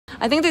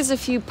I think there's a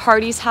few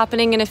parties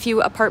happening in a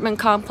few apartment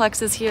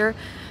complexes here.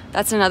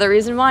 That's another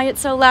reason why it's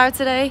so loud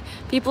today.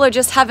 People are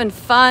just having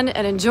fun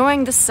and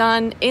enjoying the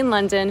sun in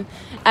London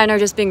and are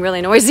just being really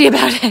noisy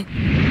about it.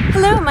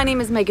 Hello, my name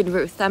is Megan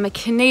Ruth. I'm a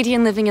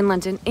Canadian living in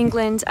London,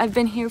 England. I've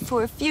been here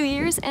for a few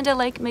years and I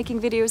like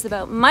making videos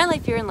about my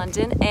life here in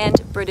London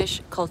and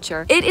British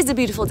culture. It is a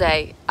beautiful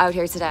day out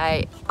here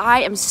today.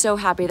 I am so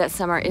happy that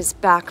summer is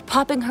back,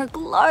 popping her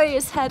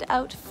glorious head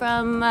out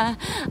from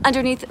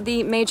underneath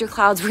the major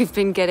clouds we've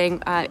been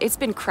getting. It's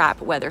been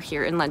crap weather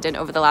here in London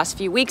over the last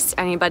few weeks.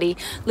 Anybody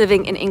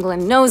living in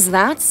England knows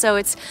that, so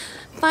it's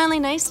finally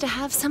nice to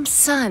have some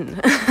sun.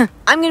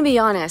 I'm gonna be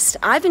honest,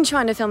 I've been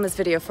trying to film this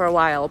video for a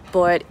while,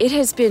 but it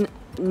has been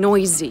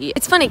noisy.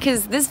 It's funny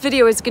because this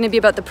video is going to be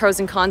about the pros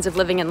and cons of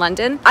living in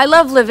London. I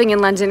love living in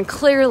London,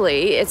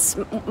 clearly. It's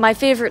my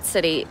favorite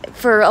city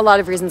for a lot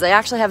of reasons. I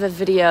actually have a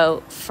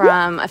video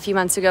from a few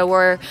months ago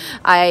where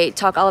I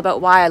talk all about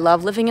why I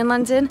love living in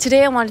London.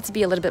 Today I wanted to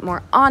be a little bit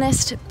more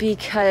honest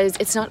because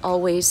it's not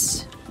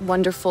always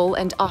wonderful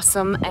and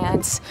awesome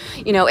and,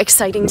 you know,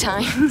 exciting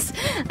times.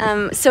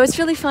 So it's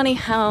really funny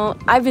how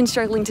I've been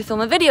struggling to film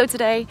a video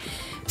today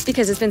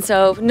because it's been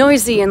so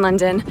noisy in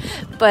London,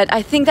 but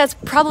I think that's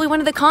probably one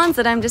of the cons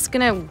that I'm just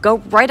gonna go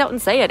right out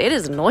and say it. It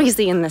is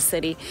noisy in this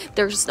city.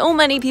 There's so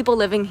many people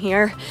living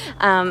here.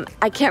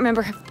 I can't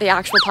remember the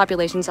actual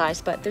population size,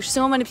 but there's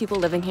so many people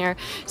living here.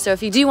 So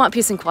if you do want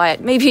peace and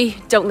quiet, maybe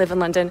don't live in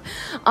London.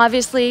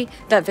 Obviously,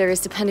 that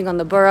varies depending on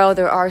the borough.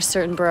 There are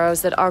certain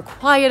boroughs that are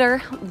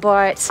quieter,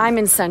 but I'm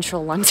in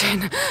central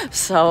London,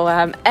 so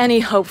any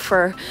hope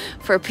for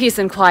peace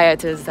and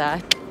quiet is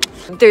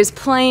there's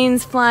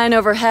planes flying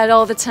overhead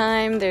all the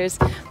time, there's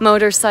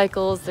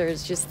motorcycles,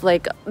 there's just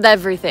like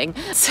everything.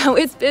 So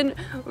it's been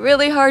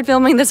really hard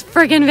filming this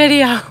friggin'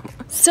 video.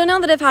 So now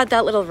that I've had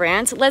that little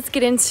rant, let's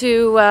get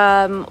into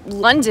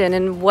London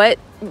and what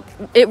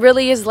it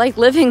really is like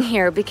living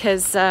here,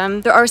 because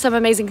there are some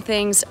amazing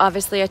things.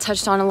 Obviously, I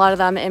touched on a lot of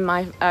them in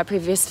my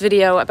previous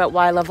video about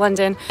why I love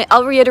London.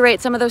 I'll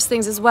reiterate some of those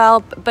things as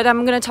well, but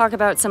I'm going to talk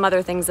about some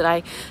other things that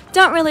I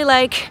don't really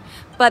like,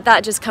 but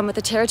that just come with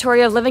the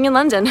territory of living in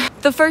London.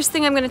 The first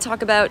thing I'm going to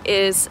talk about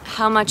is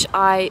how much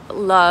I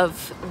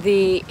love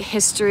the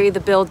history, the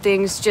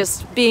buildings,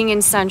 just being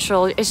in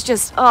Central. It's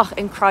just, oh,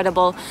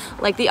 incredible.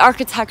 Like, the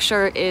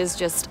architecture is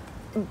just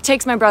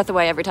takes my breath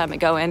away every time I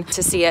go in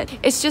to see it.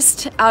 It's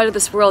just out of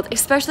this world,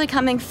 especially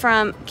coming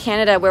from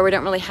Canada, where we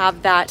don't really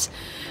have that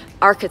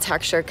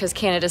architecture because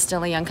Canada's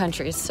still a young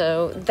country.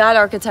 So that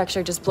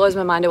architecture just blows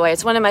my mind away.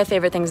 It's one of my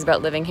favorite things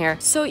about living here.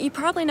 So you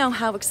probably know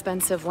how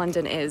expensive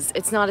London is.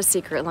 It's not a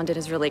secret. London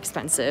is really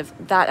expensive.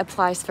 That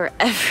applies for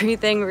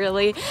everything,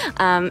 really,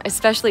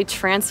 especially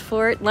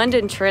transport.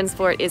 London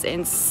transport is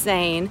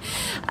insane.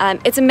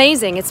 It's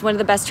amazing. It's one of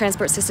the best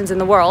transport systems in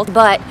the world,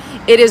 but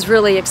it is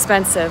really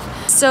expensive.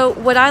 So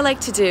what I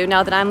like to do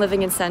now that I'm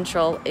living in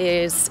Central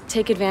is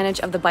take advantage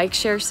of the bike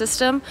share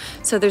system.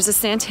 So there's a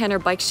Santander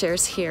bike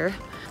shares here.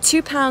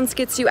 £2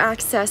 gets you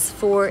access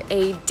for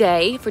a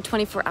day for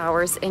 24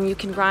 hours, and you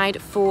can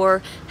ride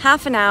for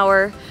half an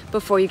hour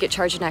before you get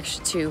charged an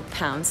extra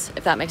 £2,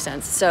 if that makes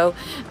sense. So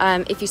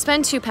if you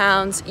spend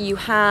 £2, you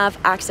have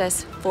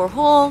access for a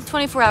whole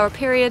 24-hour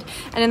period,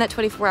 and in that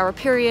 24-hour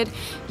period,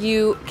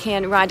 you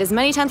can ride as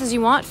many times as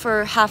you want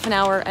for half an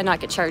hour and not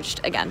get charged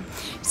again.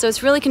 So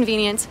it's really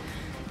convenient.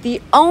 The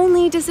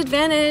only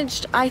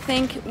disadvantage, I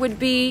think, would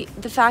be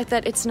the fact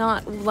that it's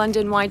not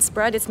London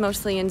widespread. It's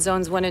mostly in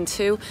zones 1 and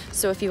 2.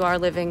 So if you are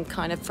living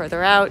kind of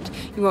further out,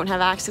 you won't have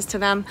access to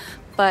them.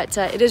 But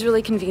it is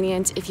really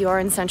convenient if you are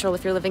in Central,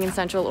 if you're living in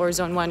Central or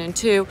zone 1 and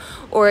 2,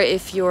 or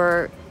if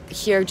you're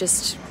here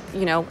just,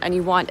 you know, and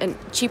you want a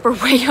cheaper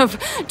way of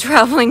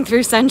traveling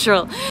through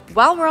Central.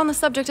 While we're on the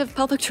subject of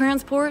public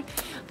transport,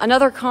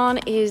 another con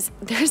is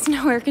there's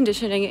no air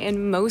conditioning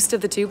in most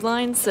of the tube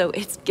lines, so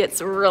it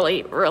gets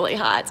really, really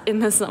hot in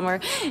the summer,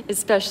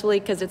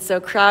 especially because it's so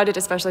crowded,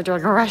 especially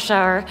during rush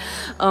hour.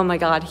 Oh my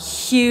God,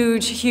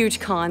 huge, huge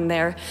con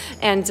there.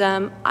 And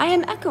I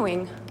am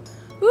echoing.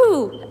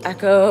 Ooh,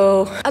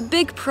 echo. A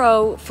big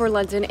pro for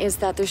London is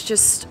that there's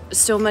just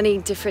so many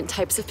different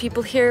types of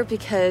people here,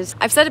 because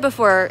I've said it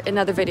before in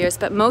other videos,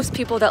 but most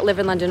people that live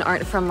in London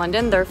aren't from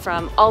London. They're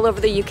from all over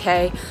the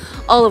UK,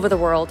 all over the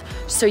world.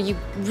 So you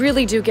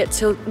really do get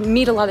to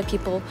meet a lot of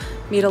people,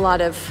 meet a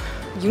lot of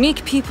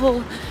unique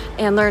people,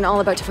 and learn all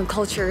about different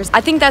cultures.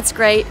 I think that's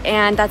great,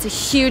 and that's a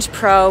huge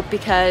pro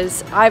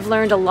because I've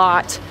learned a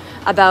lot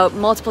about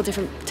multiple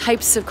different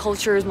types of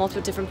cultures,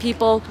 multiple different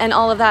people, and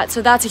all of that.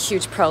 So that's a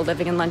huge pro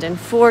living in London,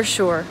 for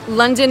sure.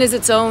 London is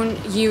its own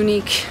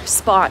unique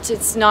spot.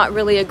 It's not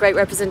really a great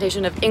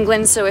representation of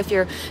England. So if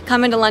you're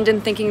coming to London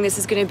thinking this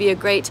is going to be a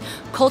great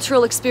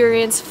cultural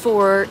experience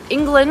for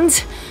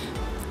England,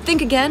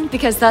 think again,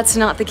 because that's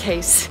not the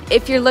case.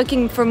 If you're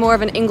looking for more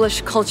of an English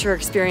culture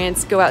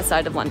experience, go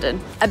outside of London.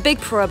 A big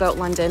pro about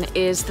London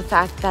is the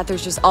fact that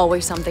there's just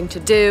always something to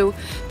do.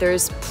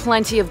 There's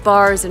plenty of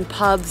bars and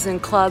pubs and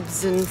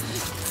clubs and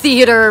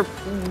theater,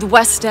 the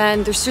West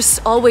End. There's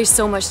just always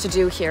so much to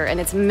do here, and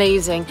it's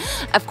amazing.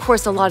 Of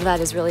course, a lot of that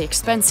is really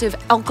expensive.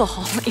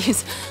 Alcohol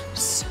is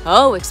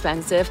so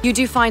expensive. You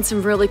do find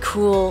some really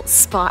cool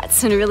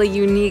spots and really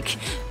unique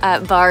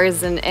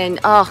bars, and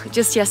oh,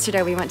 just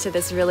yesterday we went to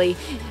this really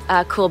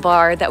cool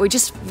bar that we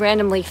just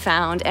randomly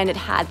found, and it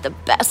had the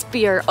best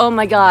beer. Oh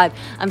my God,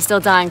 I'm still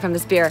dying from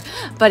this beer,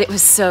 but it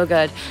was so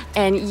good.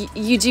 And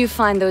you do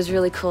find those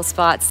really cool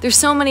spots. There's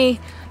so many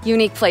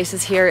unique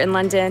places here in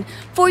London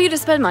for you to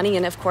spend money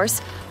in, of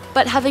course.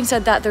 But having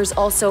said that, there's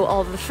also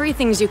all the free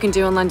things you can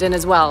do in London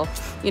as well.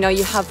 You know,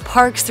 you have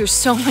parks. There's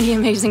so many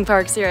amazing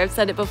parks here. I've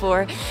said it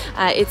before.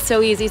 It's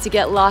so easy to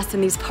get lost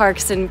in these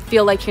parks and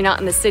feel like you're not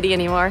in the city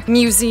anymore.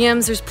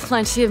 Museums, there's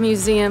plenty of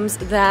museums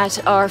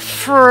that are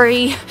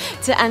free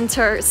to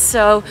enter.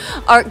 So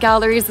art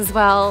galleries as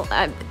well.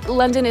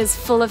 London is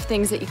full of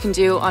things that you can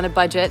do on a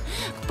budget,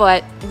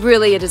 but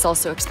really it is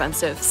also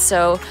expensive.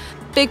 So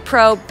big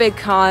pro, big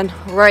con,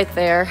 right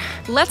there.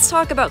 Let's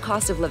talk about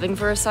cost of living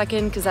for a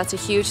second, because that's a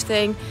huge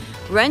thing.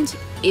 Rent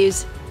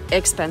is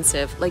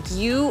expensive. Like,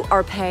 you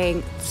are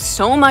paying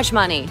so much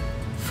money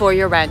for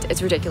your rent.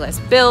 It's ridiculous.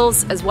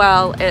 Bills as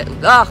well.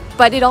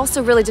 But it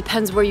also really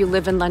depends where you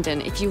live in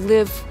London. If you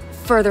live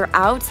further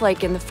out,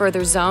 like in the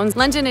further zones.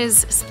 London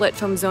is split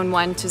from zone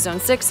 1 to zone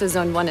 6. So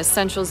zone 1 is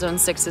central, zone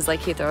 6 is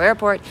like Heathrow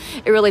Airport.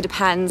 It really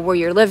depends where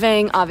you're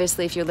living.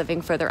 Obviously, if you're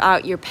living further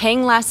out, you're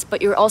paying less,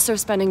 but you're also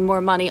spending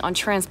more money on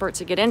transport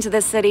to get into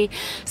this city.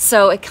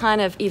 So it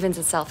kind of evens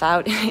itself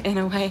out in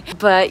a way.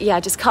 But yeah,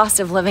 just cost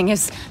of living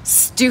is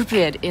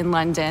stupid in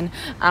London.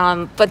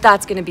 But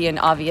that's going to be an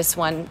obvious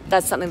one.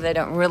 That's something that I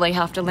don't really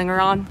have to linger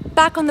on.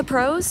 Back on the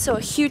pros. So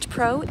a huge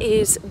pro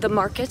is the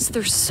markets.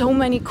 There's so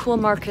many cool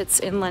markets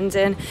in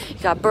London. You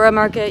got Borough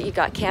Market, you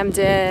got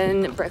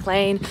Camden, Brick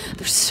Lane.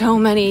 There's so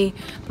many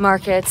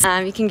markets.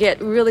 You can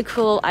get really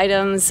cool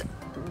items,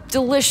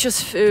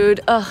 delicious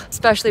food.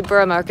 Especially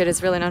Borough Market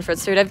is really known for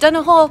its food. I've done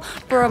a whole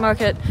Borough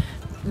Market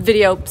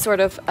video, sort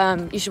of.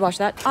 You should watch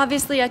that.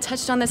 Obviously, I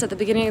touched on this at the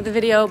beginning of the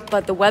video,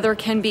 but the weather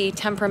can be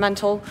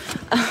temperamental.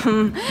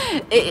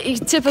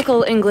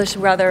 Typical English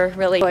weather,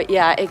 really. But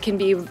yeah, it can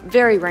be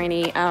very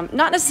rainy.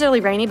 Not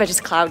necessarily rainy, but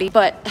just cloudy.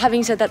 But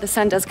having said that, the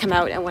sun does come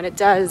out, and when it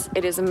does,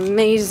 it is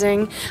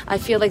amazing. I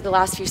feel like the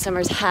last few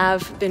summers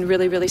have been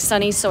really, really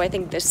sunny, so I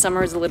think this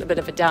summer is a little bit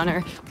of a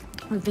downer.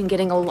 We've been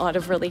getting a lot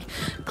of really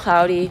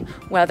cloudy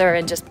weather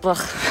and just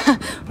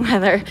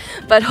weather.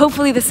 But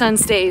hopefully the sun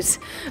stays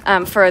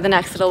for the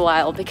next little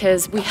while,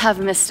 because we have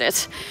missed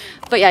it.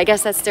 But yeah, I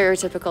guess that's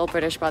stereotypical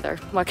British weather.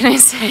 What can I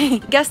say? I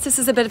guess this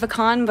is a bit of a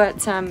con,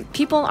 but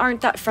people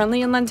aren't that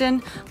friendly in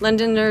London.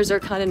 Londoners are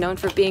kind of known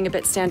for being a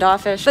bit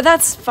standoffish, but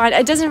that's fine.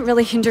 It doesn't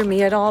really hinder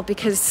me at all,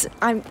 because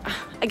I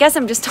guess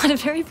I'm just not a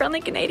very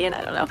friendly Canadian.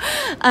 I don't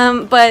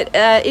know. But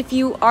if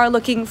you are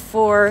looking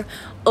for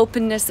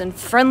openness and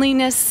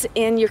friendliness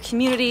in your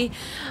community,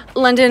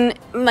 London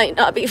might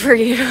not be for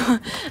you.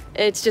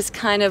 It's just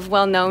kind of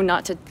well known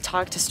not to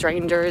talk to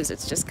strangers.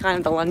 It's just kind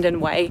of the London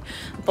way.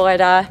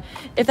 But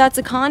if that's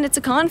a con, it's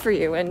a con for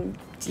you. And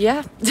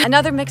yeah.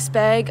 Another mixed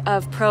bag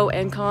of pro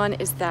and con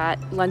is that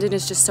London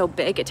is just so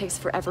big. It takes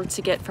forever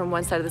to get from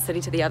one side of the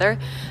city to the other,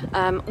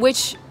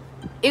 which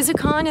is a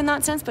con in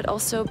that sense, but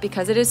also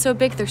because it is so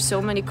big, there's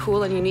so many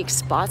cool and unique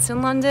spots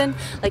in London.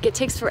 Like, it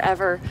takes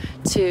forever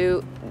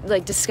to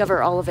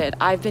discover all of it.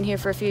 I've been here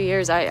for a few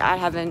years. I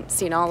haven't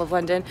seen all of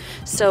London.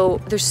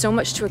 So there's so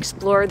much to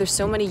explore. There's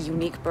so many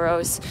unique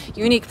boroughs,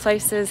 unique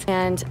places,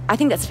 and I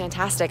think that's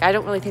fantastic. I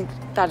don't really think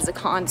that is a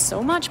con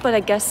so much, but I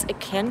guess it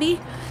can be,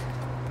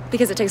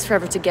 because it takes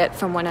forever to get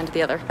from one end to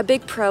the other. A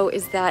big pro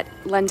is that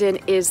London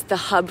is the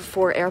hub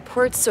for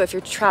airports. So if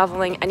you're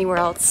traveling anywhere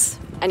else,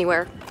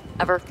 anywhere,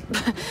 ever,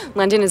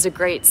 London is a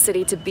great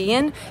city to be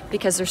in,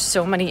 because there's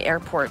so many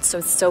airports. So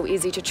it's so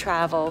easy to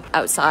travel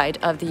outside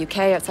of the UK,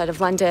 outside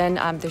of London.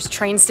 There's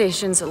train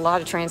stations, a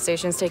lot of train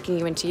stations taking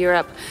you into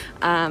Europe.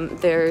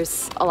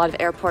 There's a lot of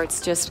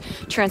airports. Just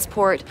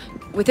transport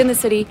within the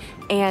city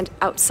and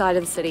outside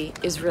of the city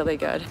is really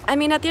good. I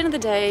mean, at the end of the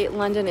day,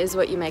 London is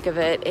what you make of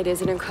it. It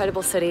is an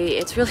incredible city.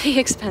 It's really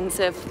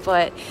expensive,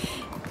 but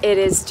it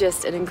is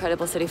just an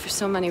incredible city for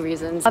so many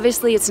reasons.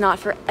 Obviously, it's not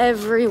for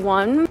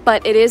everyone,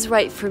 but it is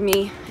right for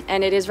me,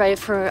 and it is right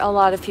for a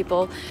lot of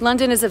people.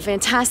 London is a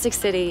fantastic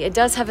city. It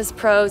does have its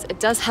pros,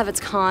 it does have its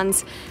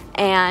cons,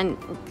 and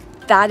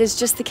that is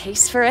just the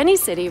case for any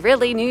city,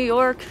 really. New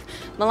York,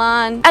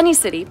 Milan, any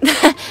city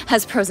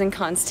has pros and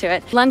cons to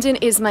it. London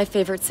is my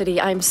favorite city.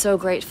 I'm so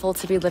grateful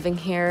to be living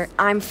here.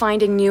 I'm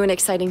finding new and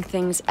exciting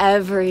things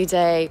every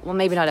day. Well,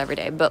 maybe not every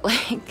day, but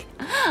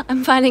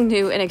I'm finding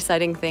new and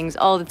exciting things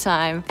all the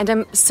time. And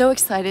I'm so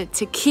excited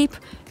to keep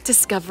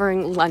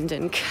discovering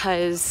London,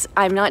 because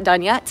I'm not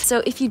done yet.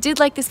 So if you did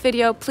like this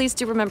video, please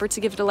do remember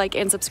to give it a like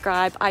and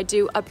subscribe. I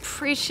do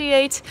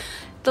appreciate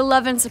the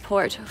love and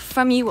support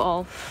from you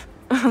all.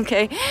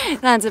 Okay,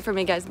 that's it for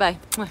me, guys. Bye.